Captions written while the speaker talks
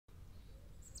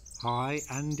Hi,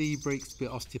 Andy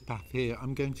Breakspear Osteopath here.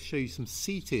 I'm going to show you some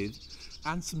seated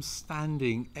and some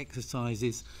standing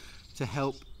exercises to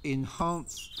help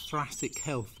enhance thoracic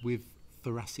health with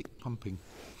thoracic pumping.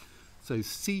 So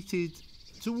seated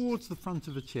towards the front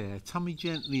of a chair, tummy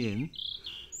gently in,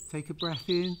 take a breath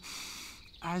in.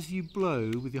 As you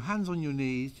blow with your hands on your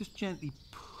knees, just gently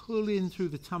pull in through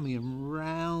the tummy and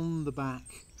round the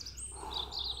back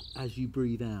as you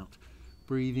breathe out.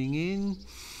 Breathing in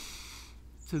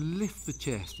to lift the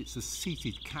chest. It's a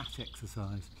seated cat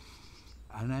exercise.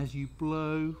 And as you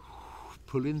blow,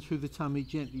 pull in through the tummy,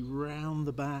 gently round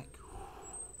the back,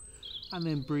 and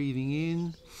then breathing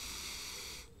in,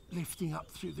 lifting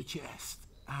up through the chest,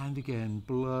 and again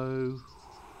blow,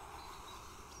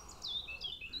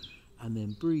 and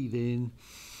then breathe in.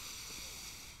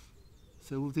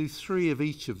 So we'll do 3 of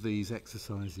each of these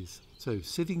exercises. So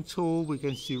sitting tall, we're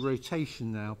going to do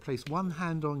rotation now. Place one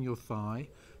hand on your thigh,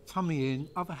 tummy in,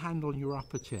 other hand on your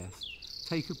upper chest.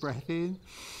 Take a breath in.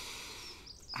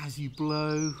 As you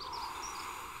blow,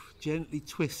 gently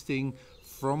twisting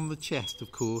from the chest,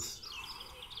 of course.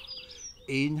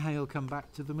 Inhale, come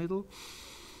back to the middle.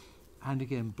 And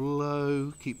again,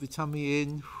 blow, keep the tummy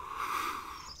in.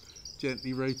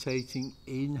 Gently rotating,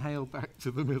 inhale back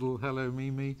to the middle. Hello,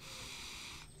 Mimi.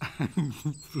 And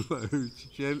blow,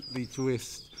 gently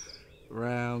twist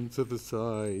round to the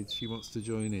side. She wants to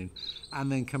join in.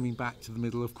 And then coming back to the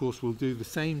middle. Of course, we'll do the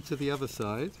same to the other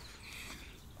side.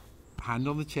 Hand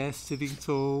on the chest, sitting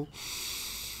tall.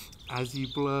 As you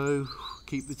blow,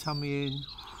 keep the tummy in.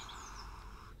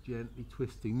 Gently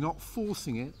twisting, not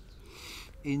forcing it.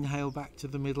 Inhale back to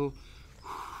the middle.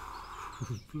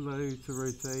 Blow to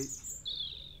rotate.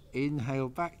 Inhale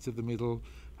back to the middle.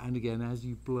 And again, as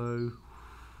you blow,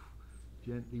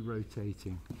 gently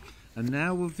rotating. And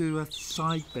now we'll do a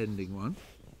side bending one.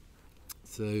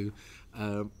 So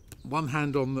one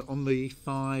hand on the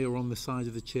thigh or on the side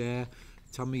of the chair,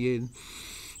 tummy in.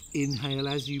 Inhale,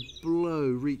 as you blow,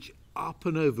 reach up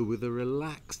and over with a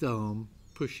relaxed arm,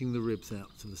 pushing the ribs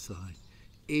out to the side.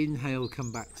 Inhale,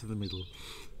 come back to the middle.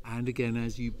 And again,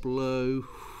 as you blow,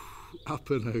 up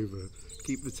and over.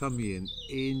 Keep the tummy in.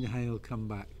 Inhale, come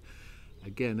back.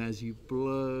 Again, as you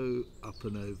blow, up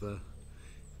and over.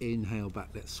 Inhale back.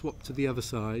 Let's swap to the other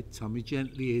side. Tummy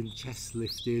gently in, chest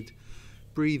lifted.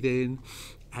 Breathe in.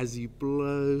 As you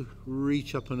blow,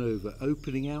 reach up and over,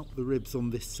 opening out the ribs on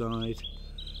this side.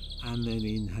 And then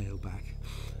inhale back.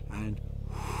 And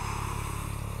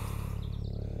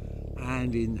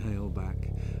inhale back.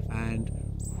 And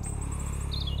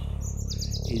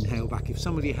inhale back. If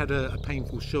somebody had a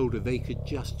painful shoulder, they could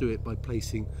just do it by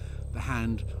placing the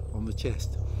hand on the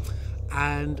chest.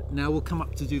 And now we'll come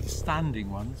up to do the standing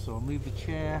one. So I'll move the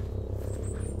chair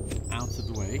out of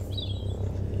the way.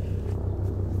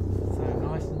 So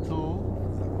nice and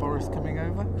tall. Is that Boris coming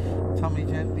over? Tummy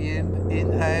gently in.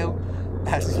 Inhale.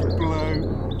 As you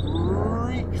blow,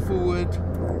 reach forward.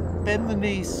 Bend the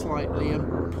knees slightly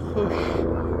and push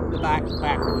the back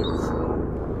backwards.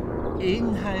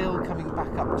 Inhale, coming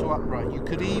back up to upright. You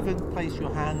could even place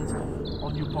your hands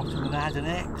on your bottom and add an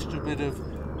extra bit of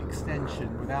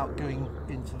extension without going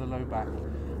into the low back.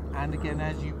 And again,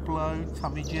 as you blow,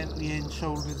 tummy gently in,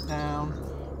 shoulders down,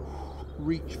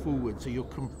 reach forward. So you're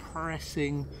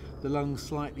compressing the lungs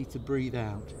slightly to breathe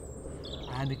out.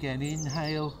 And again,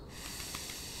 inhale.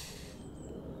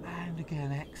 And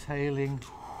again, exhaling.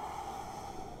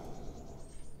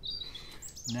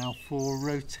 Now for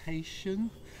rotation,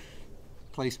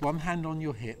 place one hand on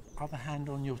your hip, other hand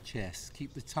on your chest.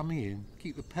 Keep the tummy in,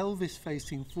 keep the pelvis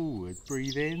facing forward.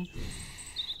 Breathe in.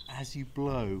 As you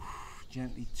blow,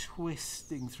 gently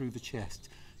twisting through the chest,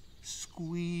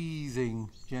 squeezing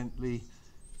gently.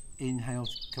 Inhale,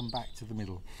 come back to the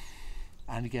middle.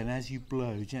 And again, as you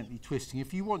blow, gently twisting.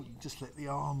 If you want, you can just let the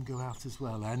arm go out as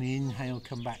well. And inhale,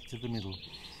 come back to the middle.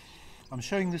 I'm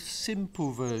showing the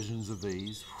simple versions of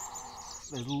these.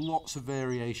 There's lots of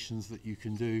variations that you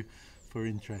can do for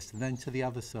interest. And then to the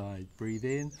other side, breathe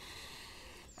in.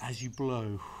 As you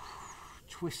blow,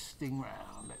 twisting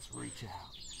round, let's reach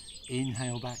out.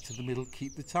 Inhale back to the middle,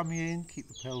 keep the tummy in, keep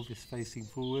the pelvis facing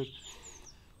forward.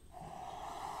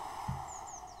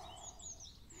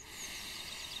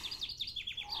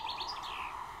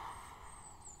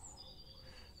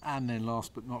 And then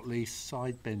last but not least,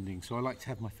 side bending. So I like to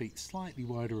have my feet slightly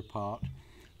wider apart,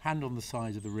 hand on the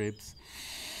side of the ribs.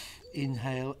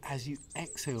 Inhale, as you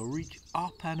exhale, reach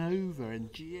up and over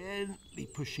and gently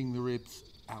pushing the ribs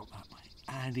out that way.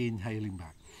 And inhaling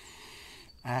back.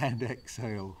 And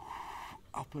exhale,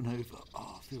 up and over.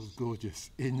 Oh, feels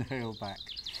gorgeous. Inhale back.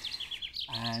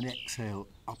 And exhale,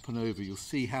 up and over. You'll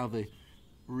see how the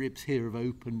ribs here have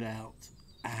opened out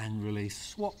and release.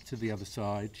 Swap to the other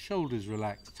side, shoulders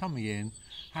relaxed, tummy in,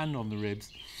 hand on the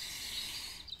ribs.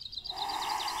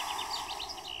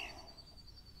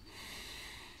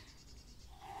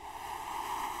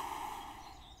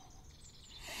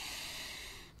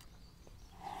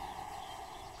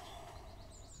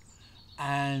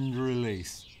 And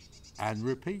release and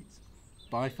repeat.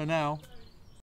 Bye for now.